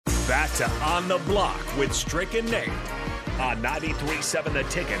back to On the Block with Strick and Nate on 93.7 The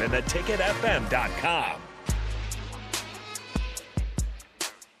Ticket and theticketfm.com.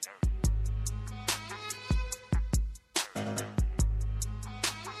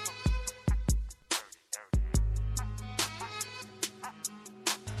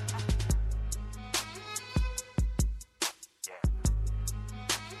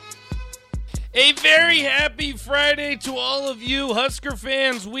 A very happy Friday to all of you Husker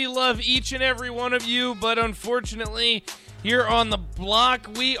fans. We love each and every one of you, but unfortunately, here on the block,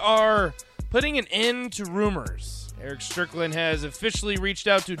 we are putting an end to rumors. Eric Strickland has officially reached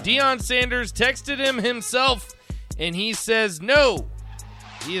out to Deion Sanders, texted him himself, and he says no,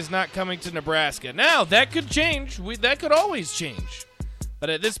 he is not coming to Nebraska. Now, that could change. That could always change. But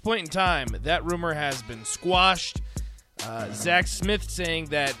at this point in time, that rumor has been squashed. Zach Smith saying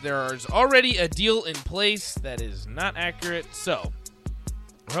that there is already a deal in place. That is not accurate. So,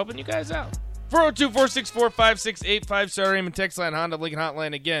 we're helping you guys out. 402-464-5685. Star Raymond text line, Honda Lincoln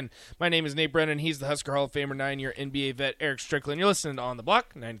Hotline. Again, my name is Nate Brennan. He's the Husker Hall of Famer, 9-year NBA vet Eric Strickland. You're listening to On the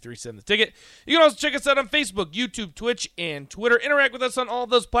Block, 93.7 The Ticket. You can also check us out on Facebook, YouTube, Twitch, and Twitter. Interact with us on all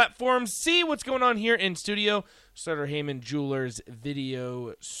those platforms. See what's going on here in studio. Sutter Heyman Jewelers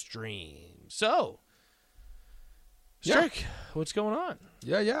video stream. So, Strick, what's going on?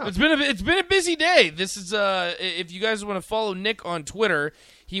 Yeah. It's been a busy day. This is if you guys want to follow Nick on Twitter,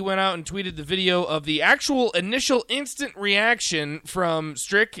 he went out and tweeted the video of the actual initial instant reaction from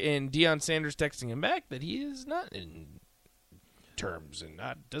Strick and Deion Sanders texting him back that he is not in terms and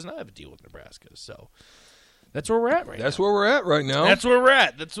does not have a deal with Nebraska. So that's where we're at right now. That's where we're at right now. That's where we're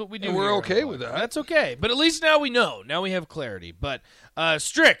at. That's what we do. And we're okay with that. That's okay. But at least now we know. Now we have clarity. But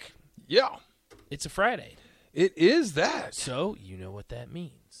Strick, yeah, it's a Friday. It is that. So, you know what that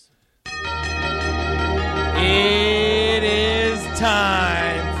means. It is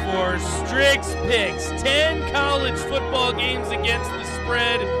time for Strick's Picks. 10 college football games against the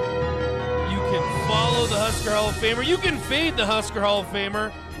spread. You can follow the Husker Hall of Famer. You can fade the Husker Hall of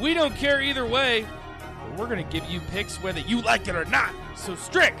Famer. We don't care either way. But we're going to give you picks whether you like it or not. So,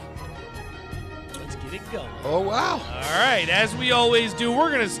 Strick, let's get it going. Oh, wow. All right, as we always do, we're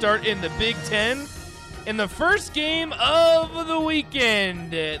going to start in the Big Ten. In the first game of the weekend,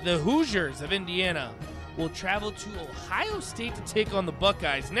 the Hoosiers of Indiana will travel to Ohio State to take on the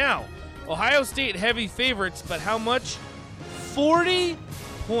Buckeyes. Now, Ohio State heavy favorites, but how much? 40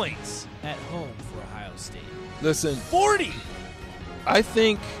 points at home for Ohio State. Listen. 40! I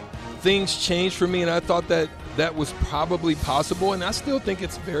think things changed for me, and I thought that was probably possible, and I still think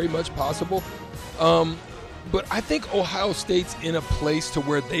it's very much possible. But I think Ohio State's in a place to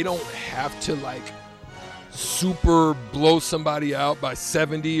where they don't have to, super blow somebody out by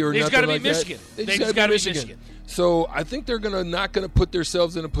 70 or nothing like that. They just got to be Michigan. So I think they're not going to put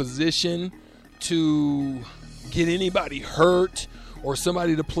themselves in a position to get anybody hurt or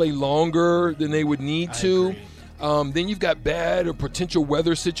somebody to play longer than they would need to. Then you've got bad or potential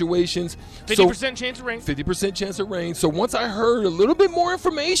weather situations. 50% chance of rain. 50% chance of rain. So once I heard a little bit more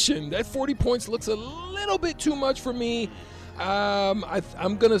information, that 40 points looks a little bit too much for me.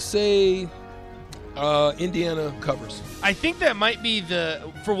 I'm going to say Indiana covers. I think that might be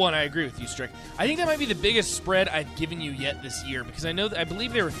for one, I agree with you, Strick. I think that might be the biggest spread I've given you yet this year because I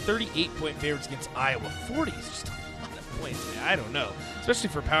believe they were 38-point favorites against Iowa. 40 is just a lot of points. I don't know, especially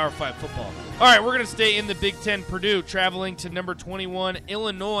for Power 5 football. All right, we're going to stay in the Big Ten. Purdue traveling to number 21,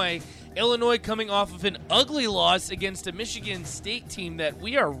 Illinois. Illinois coming off of an ugly loss against a Michigan State team that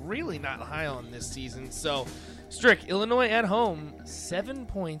we are really not high on this season. So, Strick, Illinois at home, 7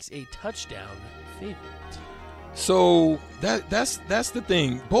 points, a touchdown favorite. So that's the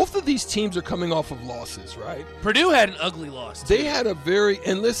thing. Both of these teams are coming off of losses, right? Purdue had an ugly loss, too. They had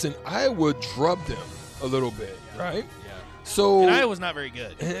and listen, Iowa drubbed them a little bit, right? Yeah. So and Iowa's not very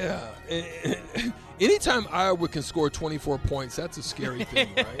good. Yeah. Anytime Iowa can score 24 points, that's a scary thing,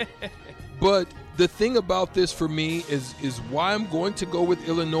 right? But the thing about this for me is why I'm going to go with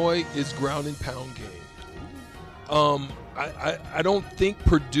Illinois is ground and pound game. I don't think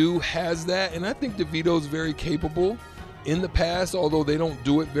Purdue has that, and I think DeVito's very capable in the past, although they don't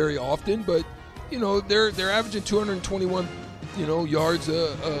do it very often. But they're averaging 221 yards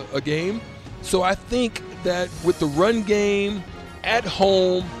a game. So I think that with the run game at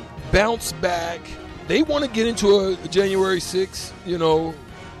home, bounce back, they want to get into a January 6th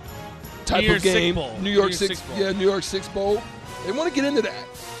type of game. New York 6 Bowl. Yeah, New York 6 Bowl. They want to get into that.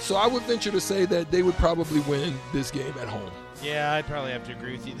 So I would venture to say that they would probably win this game at home. Yeah, I'd probably have to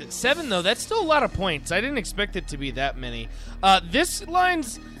agree with you. 7, though, that's still a lot of points. I didn't expect it to be that many. This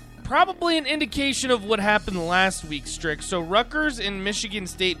line's probably an indication of what happened last week, Strick. So Rutgers and Michigan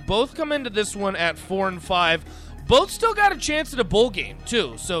State both come into this one at 4-5. Both still got a chance at a bowl game,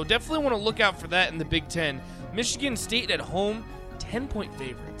 too. So definitely want to look out for that in the Big Ten. Michigan State at home, 10-point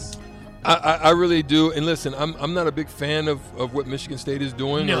favorites. I really do. And listen, I'm not a big fan of what Michigan State is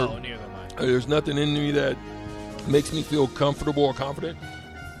doing. No, neither am I. There's nothing in me that makes me feel comfortable or confident.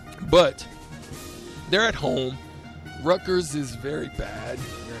 But they're at home. Rutgers is very bad.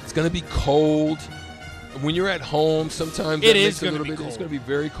 It's going to be cold. When you're at home, sometimes it is going to be cold. It's going to be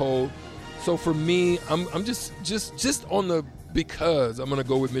very cold. So for me, I'm just on the because I'm going to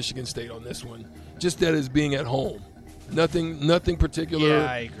go with Michigan State on this one. Just that as being at home. Nothing particular.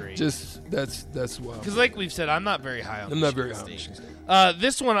 Yeah, I agree. Just that's wild. Because like we've said, I'm not very high on Michigan State. Michigan State.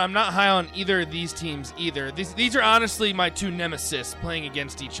 This one, I'm not high on either of these teams either. These are honestly my two nemesis playing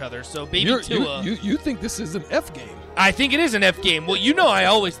against each other. So Tua. You think this is an F game? I think it is an F game. Well, you know I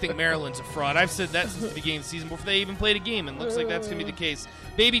always think Maryland's a fraud. I've said that since the beginning of the season before they even played a game, and looks like that's going to be the case.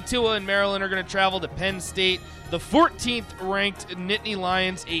 Baby Tua and Maryland are going to travel to Penn State. The 14th-ranked Nittany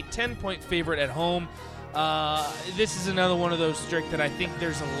Lions, a 10-point favorite at home. This is another one of those, Strick, that I think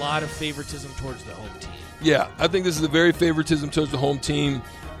there's a lot of favoritism towards the home team. Yeah, I think this is a very favoritism towards the home team.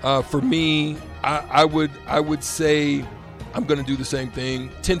 For me, I would say I'm going to do the same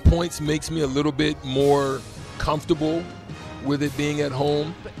thing. 10 points makes me a little bit more comfortable with it being at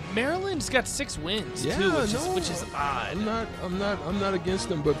home. But Maryland's got 6 wins too, which is odd. I'm not against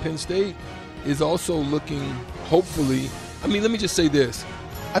them, but Penn State is also looking. Hopefully, I mean, let me just say this: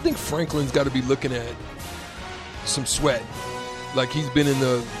 I think Franklin's got to be looking at some sweat, like he's been in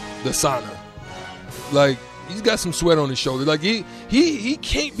the sauna. Like he's got some sweat on his shoulder. Like he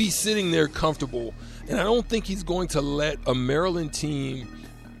can't be sitting there comfortable. And I don't think he's going to let a Maryland team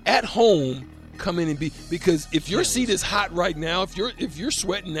at home come in and because if your seat is hot right now, if you're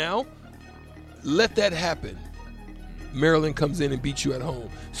sweating now, let that happen. Maryland comes in and beats you at home.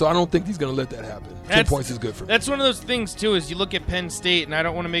 So I don't think he's going to let that happen. 10 points is good for me. That's one of those things, too, is you look at Penn State, and I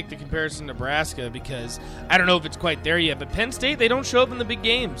don't want to make the comparison to Nebraska because I don't know if it's quite there yet, but Penn State, they don't show up in the big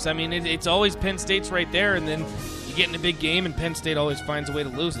games. I mean, it's always Penn State's right there, and then you get in a big game, and Penn State always finds a way to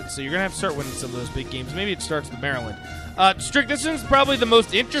lose it. So you're going to have to start winning some of those big games. Maybe it starts with Maryland. Strick, this one's probably the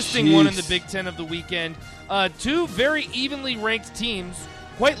most interesting one in the Big Ten of the weekend. Two very evenly ranked teams.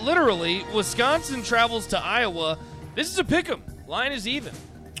 Quite literally, Wisconsin travels to Iowa. This is a pick'em. Line is even.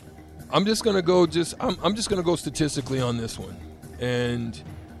 I'm just gonna go. I'm just gonna go statistically on this one, and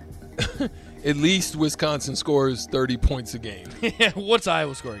at least Wisconsin scores 30 points a game. What's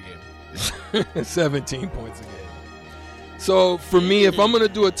Iowa scoring a game? 17 points a game. So for me, if I'm gonna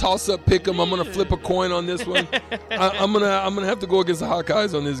do a toss-up pick'em, I'm gonna flip a coin on this one. I'm gonna have to go against the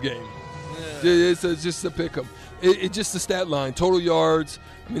Hawkeyes on this game. It's just a pick'em. It's just the stat line, total yards.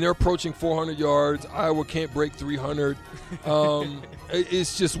 I mean, they're approaching 400 yards. Iowa can't break 300.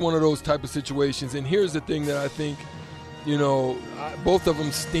 It's just one of those type of situations. And here's the thing that I think, both of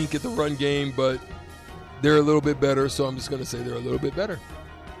them stink at the run game, but they're a little bit better. So I'm just going to say they're a little bit better.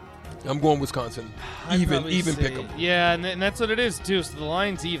 I'm going Wisconsin. Even pick them. Yeah, and that's what it is, too. So the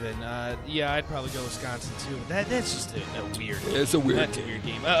line's even. I'd probably go Wisconsin, too. That's just a weird game. It's a weird That's a weird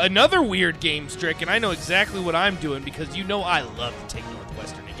game. Another weird game, Strick, and I know exactly what I'm doing because I love to take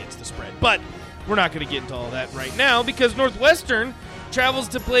Northwestern against the spread. But we're not going to get into all that right now because Northwestern travels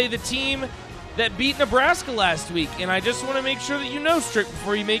to play the team that beat Nebraska last week. And I just want to make sure that you know, Strick,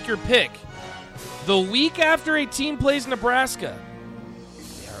 before you make your pick. The week after a team plays Nebraska,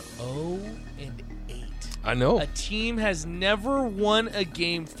 0-8. I know. A team has never won a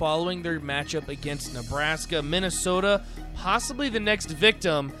game following their matchup against Nebraska. Minnesota, possibly the next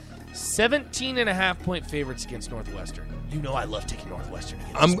victim, 17.5-point favorites against Northwestern. I love taking Northwestern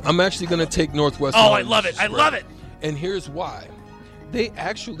against I'm actually going to take Northwestern. Oh, I love it. I love it. And here's why. They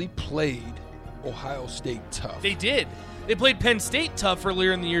actually played Ohio State tough. They did. They played Penn State tough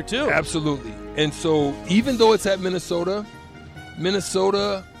earlier in the year, too. Absolutely. And so even though it's at Minnesota,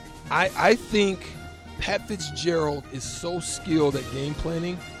 I think Pat Fitzgerald is so skilled at game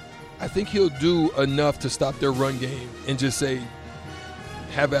planning. I think he'll do enough to stop their run game and just say,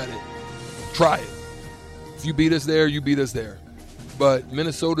 have at it. Try it. If you beat us there, you beat us there. But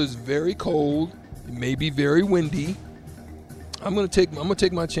Minnesota's very cold. It may be very windy. I'm gonna take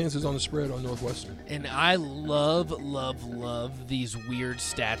my chances on the spread on Northwestern. And I love these weird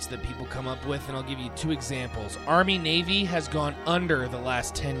stats that people come up with, and I'll give you 2 examples. Army-Navy has gone under the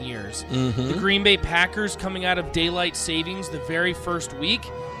last 10 years. Mm-hmm. The Green Bay Packers coming out of daylight savings the very first week,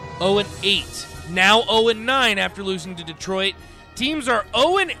 0-8. Now 0-9 after losing to Detroit. Teams are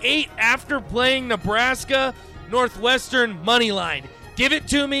 0-8 after playing Nebraska. Northwestern money line, Give it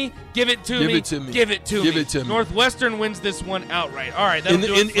to me. Give it to Give me. it to me. Give it to Give me. it to me. Northwestern wins this one outright. All right, that'll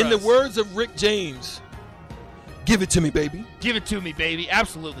do it for In the us. words of Rick James, give it to me, baby. Give it to me, baby.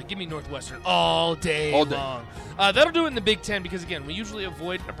 Absolutely. Give me Northwestern all day All day. long. That'll do it in the Big Ten because, again, we usually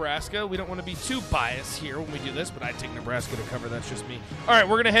avoid Nebraska. We don't want to be too biased here when we do this, but I take Nebraska to cover. That's just me. All right,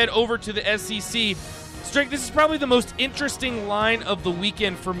 we're going to head over to the SEC. Strick, this is probably the most interesting line of the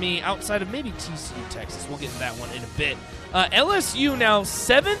weekend for me outside of maybe TCU, Texas. We'll get into that one in a bit. LSU, now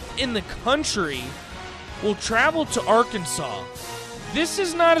 7th in the country, will travel to Arkansas. This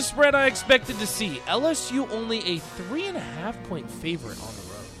is not a spread I expected to see. LSU only a 3.5-point favorite on the road.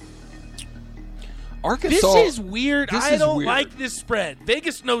 Arkansas. This is weird. This I is don't weird. like this spread.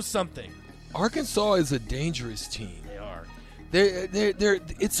 Vegas knows something. Arkansas is a dangerous team. They are.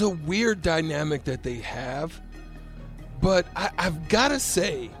 It's a weird dynamic that they have, but I've got to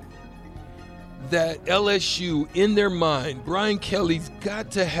say that LSU, in their mind, Brian Kelly's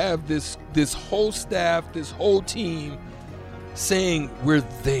got to have this whole staff, this whole team saying, we're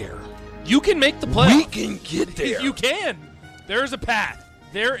there. You can make the playoffs. We can get there. You can. There's a path.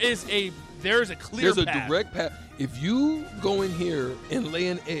 There's a clear There's path. a direct path. If you go in here and lay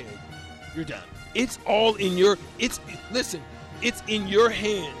an egg, You're done. it's all in your listen, it's in your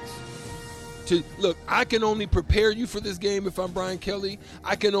hands. To look, I can only prepare you for this game if I'm Brian Kelly.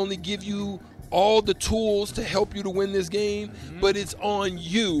 I can only give you all the tools to help you to win this game, but it's on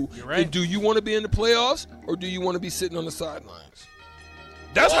you. You're right. And do you want to be in the playoffs or do you want to be sitting on the sidelines?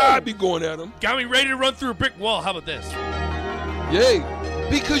 That's how I'd be going at them. Got me ready to run through a brick wall. How about this? Yay.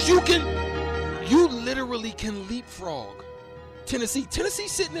 Because you literally can leapfrog Tennessee.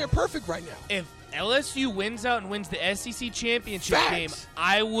 Tennessee's sitting there perfect right now. If LSU wins out and wins the SEC championship Facts. game,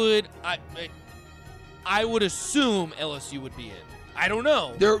 I would assume LSU would be in. I don't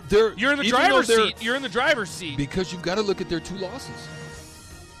know. You're in the driver's seat. You're in the driver's seat. Because you've got to look at their two losses.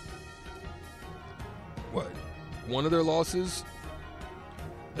 What? One of their losses,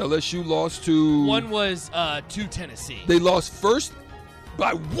 LSU lost to... One was to Tennessee. They lost first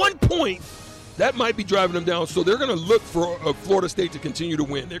by 1 point. That might be driving them down. So they're going to look for Florida State to continue to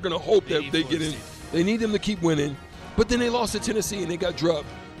win. They're going to hope that they get in. They need them to keep winning. But then they lost to Tennessee and they got drubbed.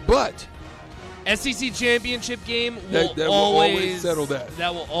 But... SEC championship game that will always settle that.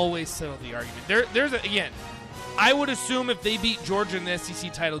 That will always settle the argument. Again, I would assume if they beat Georgia in the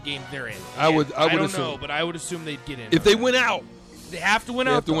SEC title game, they're in. I would I don't assume. know, but I would assume they'd get in. If they win out. They have to win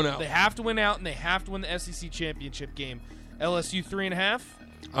They out. have to win out. They have to win out, and they have to win the SEC championship game. LSU 3.5.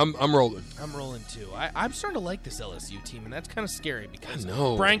 I'm rolling. I'm rolling too. I'm starting to like this LSU team, and that's kind of scary because I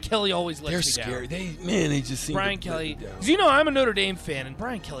know. Brian Kelly always lets They're me scary. down. They just seem Brian to Kelly, let me down. because you know I'm a Notre Dame fan, and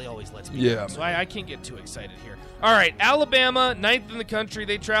Brian Kelly always lets me down, so I can't get too excited here. All right, Alabama, 9th in the country.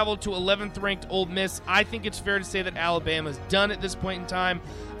 They traveled to 11th ranked Ole Miss. I think it's fair to say that Alabama's done at this point in time.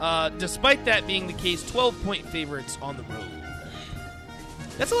 Despite that being the case, 12-point favorites on the road.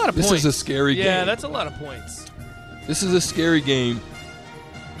 That's a lot of points. This is a scary game. Yeah, that's a lot of points. This is a scary game.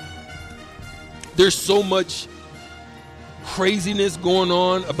 There's so much craziness going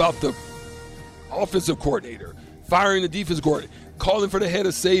on about the offensive coordinator, firing the defensive coordinator, calling for the head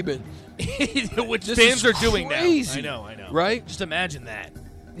of Saban. Which This fans is are doing crazy, now. I know. Right? Just imagine that.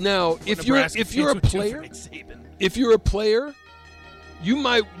 Now, if you're a player, you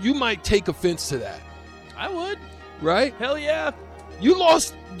might take offense to that. I would. Right? Hell yeah. You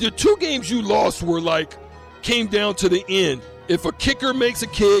lost the 2 games you lost were came down to the end. If a kicker makes a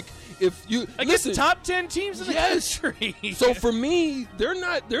kick, if you against top 10 teams in the country. So for me, they're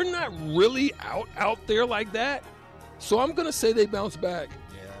not really out there like that. So I'm gonna say they bounce back.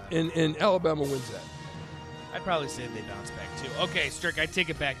 Yeah. And Alabama wins that. I'd probably say they bounce back too. Okay, Strick, I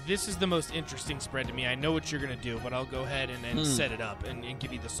take it back. This is the most interesting spread to me. I know what you're gonna do, but I'll go ahead and set it up and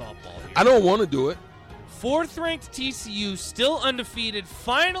give you the softball here. I don't want to do it. 4th-ranked TCU, still undefeated,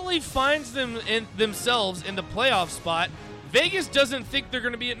 finally finds themselves in the playoff spot. Vegas doesn't think they're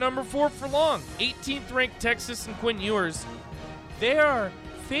going to be at number 4 for long. 18th-ranked Texas and Quinn Ewers, they are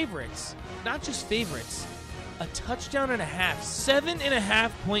favorites, not just favorites, a touchdown and a half,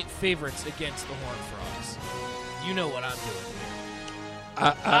 7.5-point favorites against the Horned Frogs. You know what I'm doing here.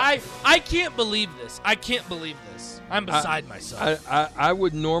 I can't believe this. I can't believe this. I'm beside myself. I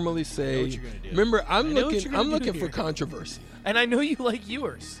would normally say. I know what you're gonna do. Remember, I'm know what you're gonna looking do for here. controversy. And I know you like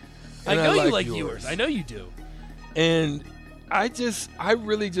Ewers. And I know I you like like Ewers. Ewers. I know you do. And I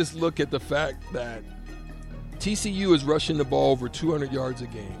really just look at the fact that TCU is rushing the ball over 200 yards a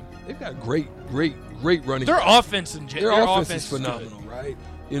game. They've got great running. Their offense in general. Their offense is phenomenal, right?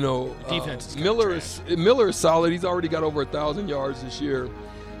 You know, defense is Miller is solid. He's already got over 1,000 yards this year.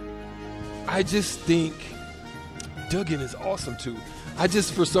 I just think Duggan is awesome too. I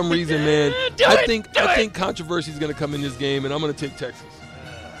just, for some reason, man, I think controversy is going to come in this game, and I'm going to take Texas.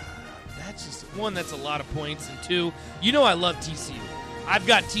 That's just one. That's a lot of points, and two, I love TCU. I've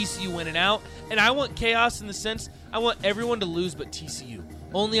got TCU winning out, and I want chaos in the sense I want everyone to lose but TCU.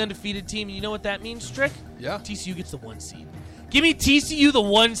 Only undefeated team, and you know what that means, Strick? Yeah. TCU gets the 1 seed. Give me TCU the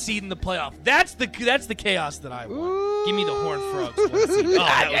 1 seed in the playoff. That's the chaos that I want. Ooh. Give me the Horned Frogs 1 seed. Oh,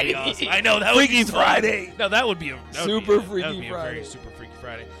 that would be awesome. I know that would be Freaky Friday. No, that would be a Super Freaky a Friday. very super Freaky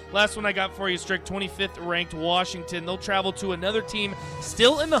Friday. Last one I got for you, Strick. 25th ranked Washington. They'll travel to another team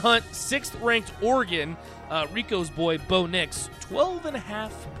still in the hunt. 6th ranked Oregon. Rico's boy Bo Nix.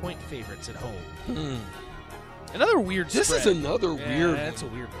 12.5-point favorites at home. Another weird This spread. is another weird one. That's a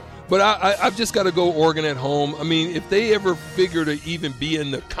weird one. But I've just got to go Oregon at home. I mean, if they ever figure to even be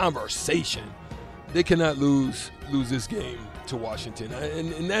in the conversation, they cannot lose this game to Washington.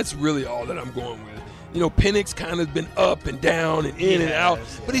 And that's really all that I'm going with. Penix kind of been up and down and in and out,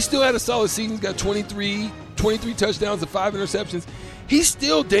 but he still had a solid season. He's got 23 touchdowns and 5 interceptions. He's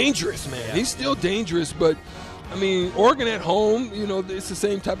still dangerous, man. Yeah. He's still dangerous, but I mean, Oregon at home, it's the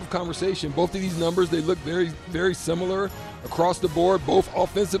same type of conversation. Both of these numbers, they look very, very similar across the board, both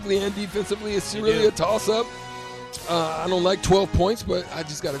offensively and defensively. It's really a toss-up. I don't like 12 points, but I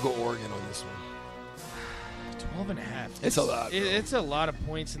just got to go Oregon on this one. 12.5. It's a lot. It's a lot of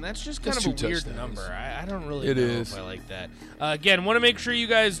points, and that's just kind of a weird touchdowns. number. I don't really It know is. if I like that. Again, want to make sure you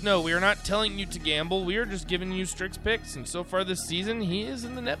guys know we are not telling you to gamble. We are just giving you Strick's picks, and so far this season, he is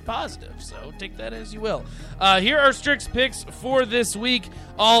in the net positive, so take that as you will. Here are Strick's picks for this week,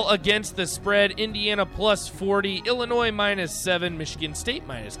 all against the spread. Indiana plus 40, Illinois minus 7, Michigan State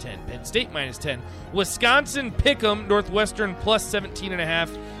minus 10, Penn State minus 10, Wisconsin pick'em, Northwestern plus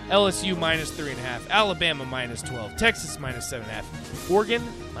 17.5, LSU minus 3.5, Alabama minus 12, Texas minus 7.5, Oregon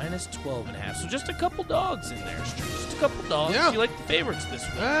minus 12.5. So just a couple dogs in there, just a couple dogs. Yeah. You like the favorites this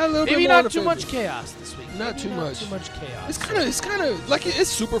week? A little Maybe bit more not the too much favorites. chaos this week. Not Maybe too much. Too much chaos. It's kind of like it's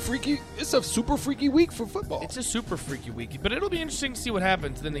super freaky. It's a super freaky week for football. It's a super freaky week, but it'll be interesting to see what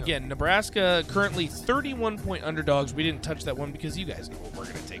happens. Then again, Nebraska currently 31-point underdogs. We didn't touch that one because you guys know what we're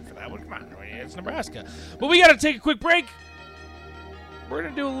going to take for that one. Come on, it's Nebraska. But we got to take a quick break. We're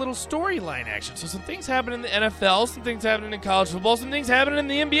going to do a little storyline action. So some things happen in the NFL, some things happening in college football, some things happening in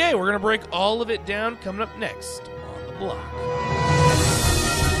the NBA. We're going to break all of it down coming up next on The Block.